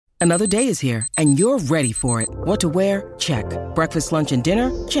Another day is here, and you're ready for it. What to wear? Check. Breakfast, lunch, and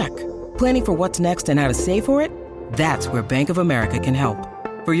dinner? Check. Planning for what's next and how to save for it? That's where Bank of America can help.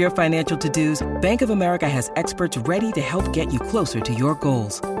 For your financial to-dos, Bank of America has experts ready to help get you closer to your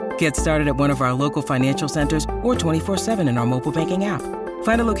goals. Get started at one of our local financial centers or 24/7 in our mobile banking app.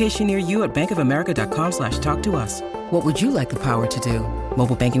 Find a location near you at bankofamerica.com/talktous. What would you like the power to do?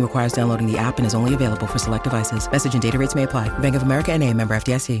 Mobile banking requires downloading the app and is only available for select devices. Message and data rates may apply. Bank of America N.A., member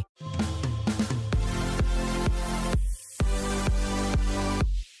FDIC.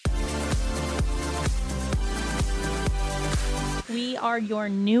 We are your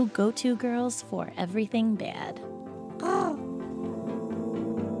new go-to girls for everything bad.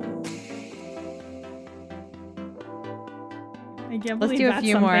 I can't Let's believe do a that's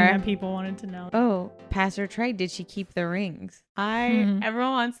few something more. that people wanted to know. Oh, pass or trade? Did she keep the rings?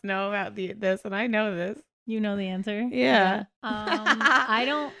 Everyone wants to know about this, and I know this. You know the answer? Yeah. I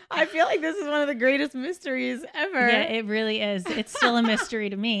don't. I feel like this is one of the greatest mysteries ever. Yeah, it really is. It's still a mystery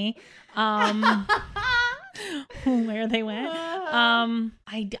to me. Where they went. I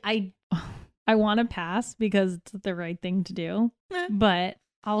want to pass because it's the right thing to do, but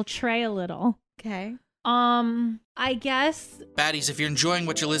I'll try a little. Okay. I guess. Baddies, if you're enjoying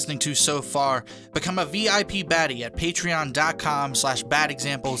what you're listening to so far, become a VIP baddie at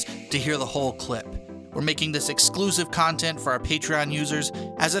patreon.com/badexamples to hear the whole clip. We're making this exclusive content for our Patreon users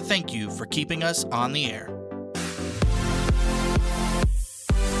as a thank you for keeping us on the air.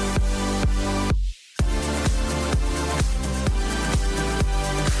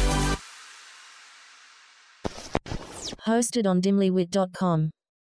 Hosted on dimlywit.com.